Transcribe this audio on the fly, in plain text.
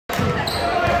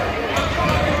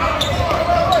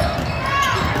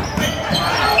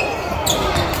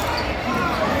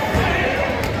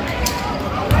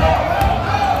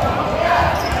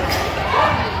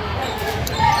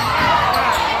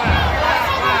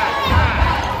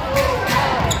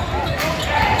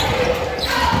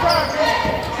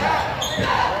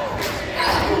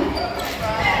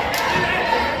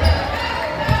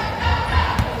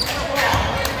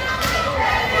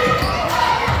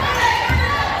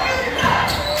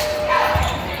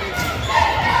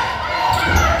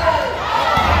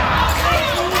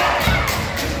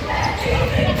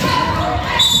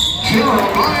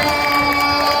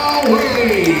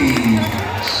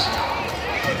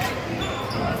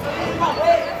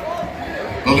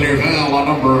Buccaneers foul on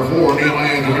number 4,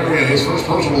 Nehemiah Jamaria, his first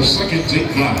personal, second team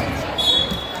foul.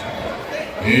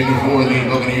 In for the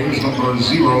Buccaneers, number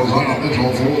 0, Zion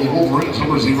Mitchell. For the Wolverines,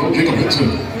 number 0, Jacob Hinton.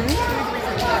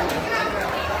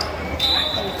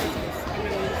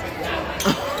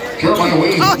 Jeremiah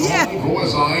Williams for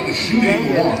Westside,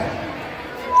 shooting 1.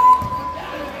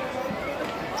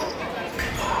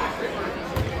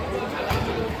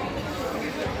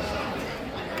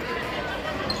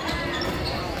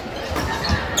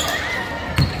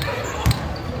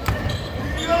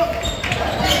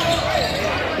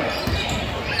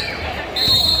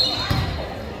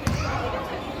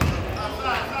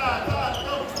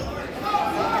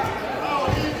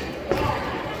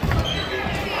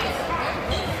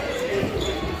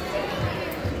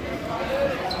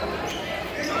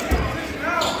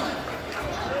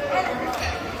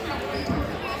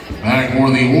 Back for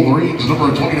the Wolverines,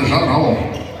 number 20, Deshaun Hall.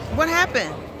 What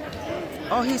happened?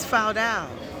 Oh, he's fouled out.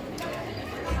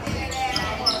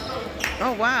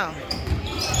 Oh, wow.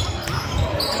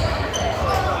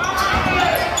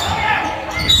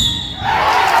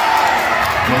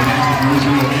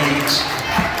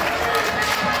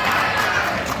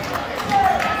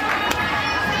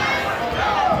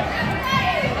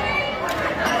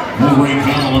 Wolverine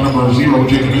foul on number 0,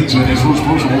 Jacob Hinton, his first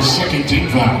personal, second team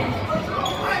foul.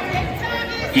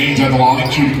 Gains at the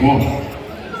line, shooting 1.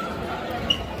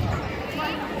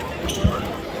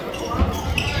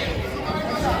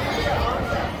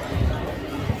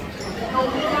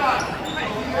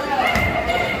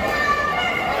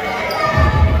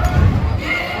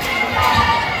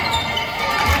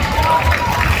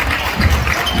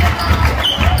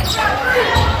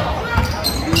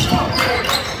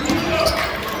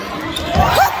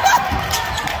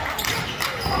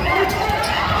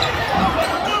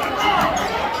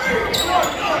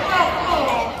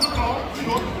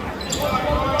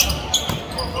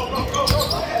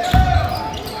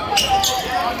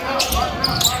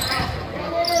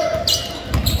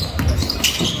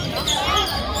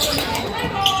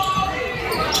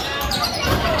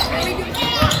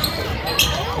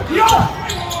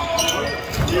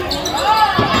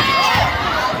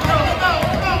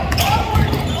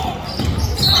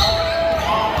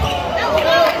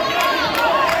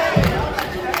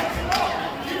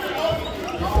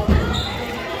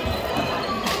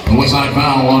 The Westside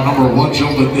foul on number 1,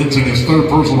 Sheldon Hinton, his third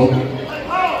personal,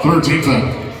 third team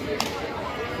foul.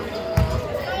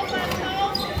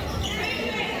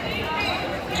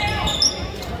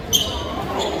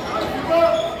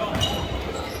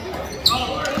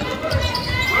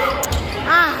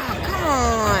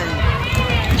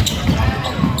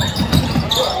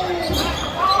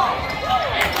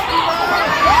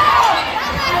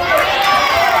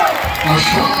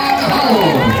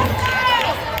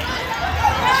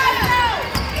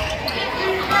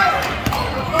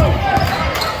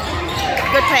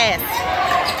 Good pass.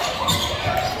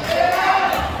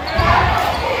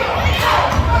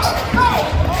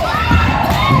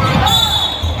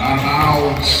 And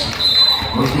out.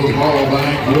 First goes ball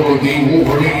back for the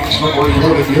Wolverines, number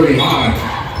 11, Gary High.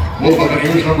 Both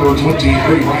Buccaneers, number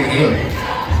 23, right here.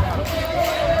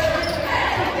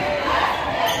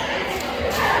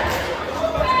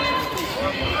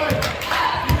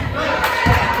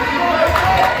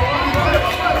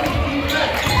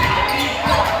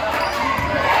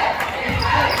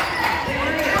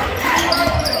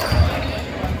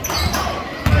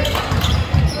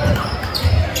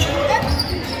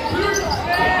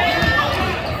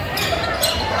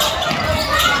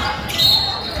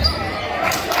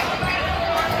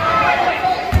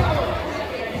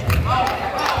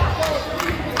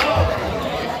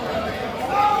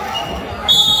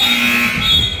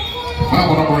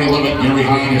 Foul number 11, Gary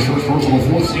High, his first personal,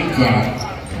 fourth team foul.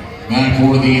 Back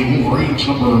for the Wolverines,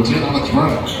 number 10, Alex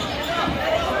Brown.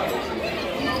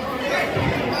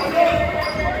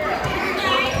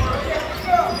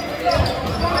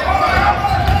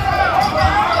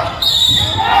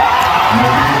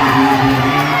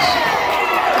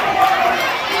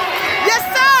 Yes,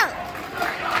 sir.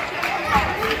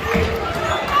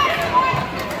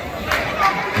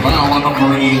 Foul on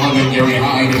number 11, Gary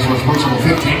High, his first personal,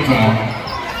 15th foul.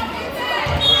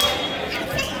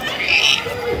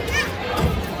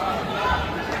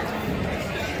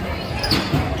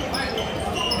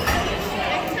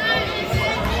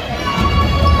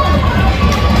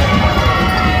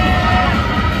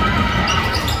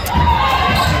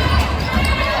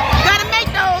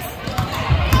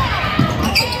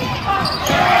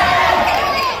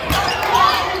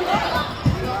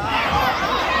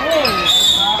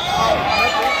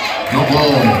 No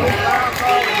ball.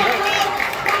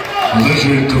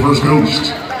 Position to first coast.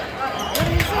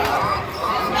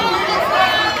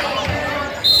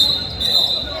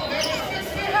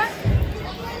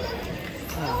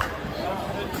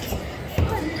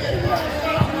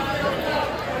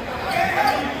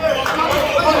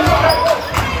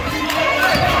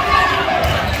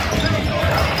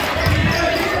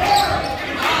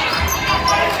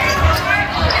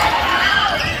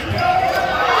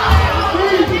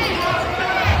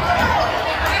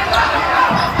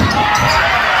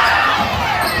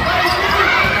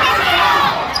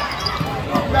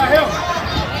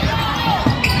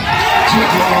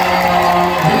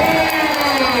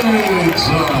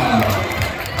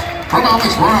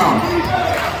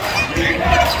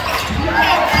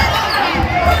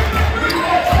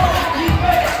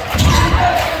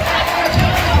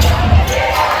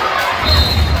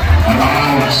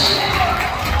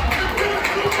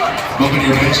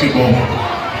 basketball.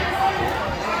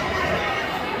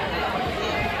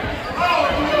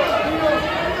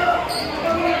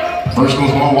 First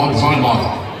goes ball on the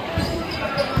sideline.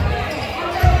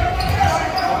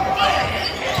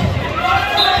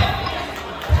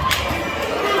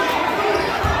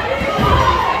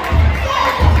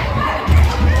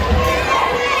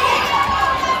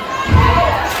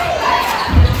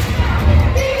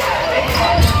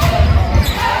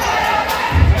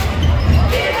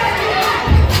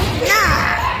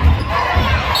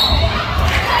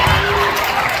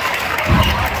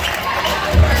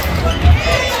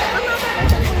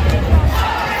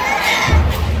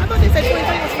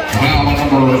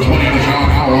 Number 20 to John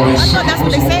Howell. I thought that's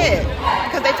what they said,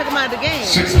 because they took him out of the game.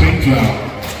 16th foul.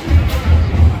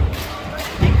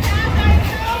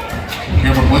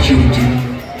 Cameron, bless you with 2.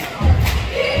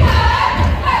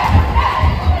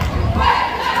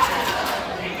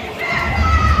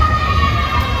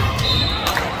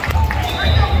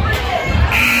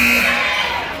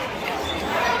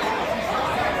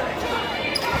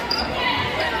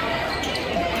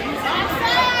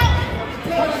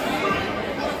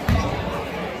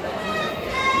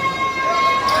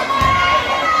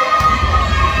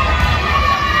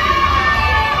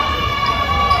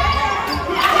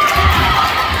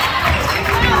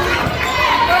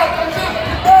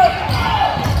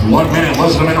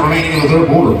 Less than a minute remaining in the third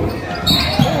quarter.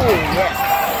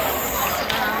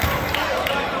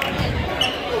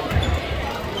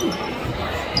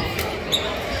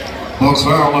 Bucks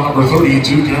foul on number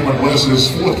 32, Cameron West, his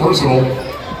 4th personal,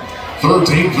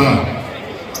 13th foul.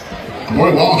 Boy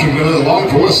Washington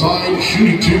live for Westside,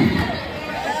 shooting 2.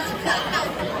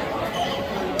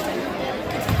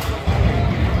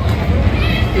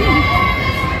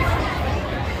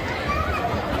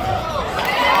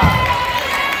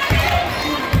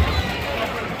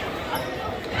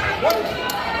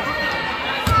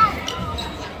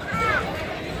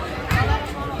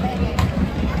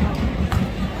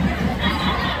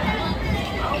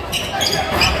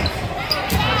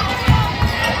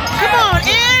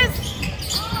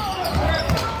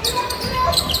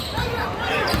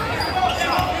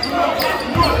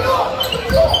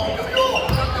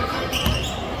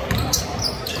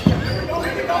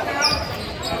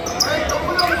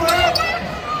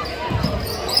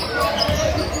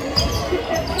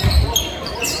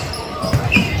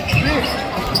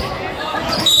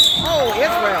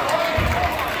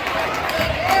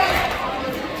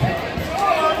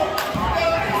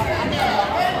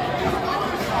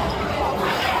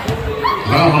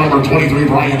 Foul number 23,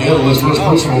 Brian Hill, his first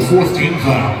personal 4th team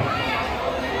foul.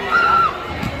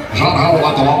 John Howell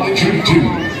at the line, shooting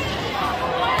 2.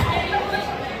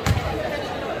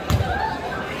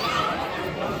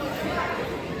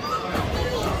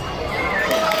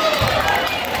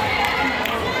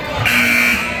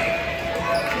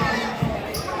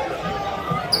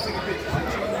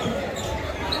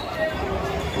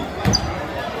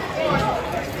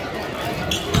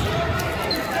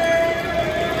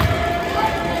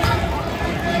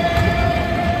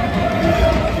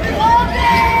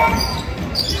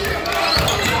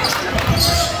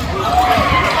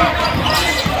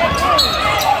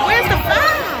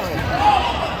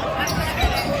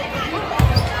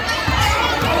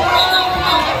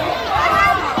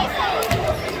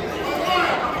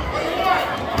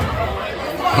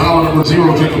 Foul number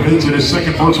 0, Jacob Hinton, his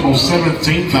 2nd personal,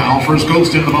 17th foul. First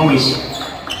ghost in the bonus.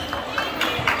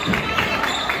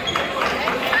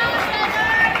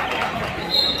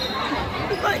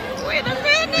 Wait a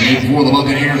minute. And for the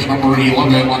Buccaneers, number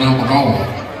 11, Lionel McCall.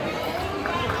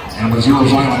 Number 0,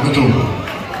 Zion Mitchell.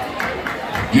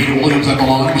 Jaden Williams at the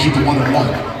line, shoots a 1 and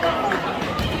 1.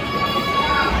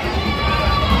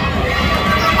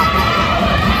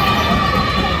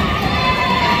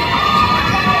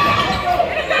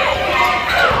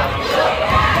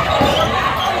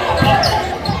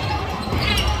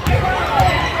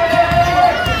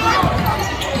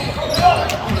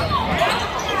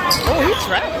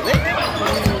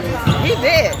 He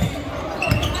did.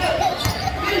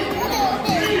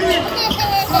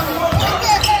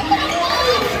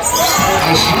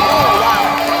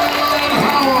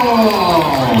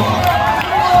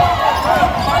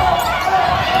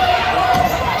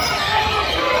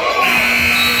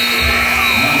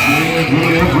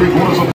 Really, 3 quarters of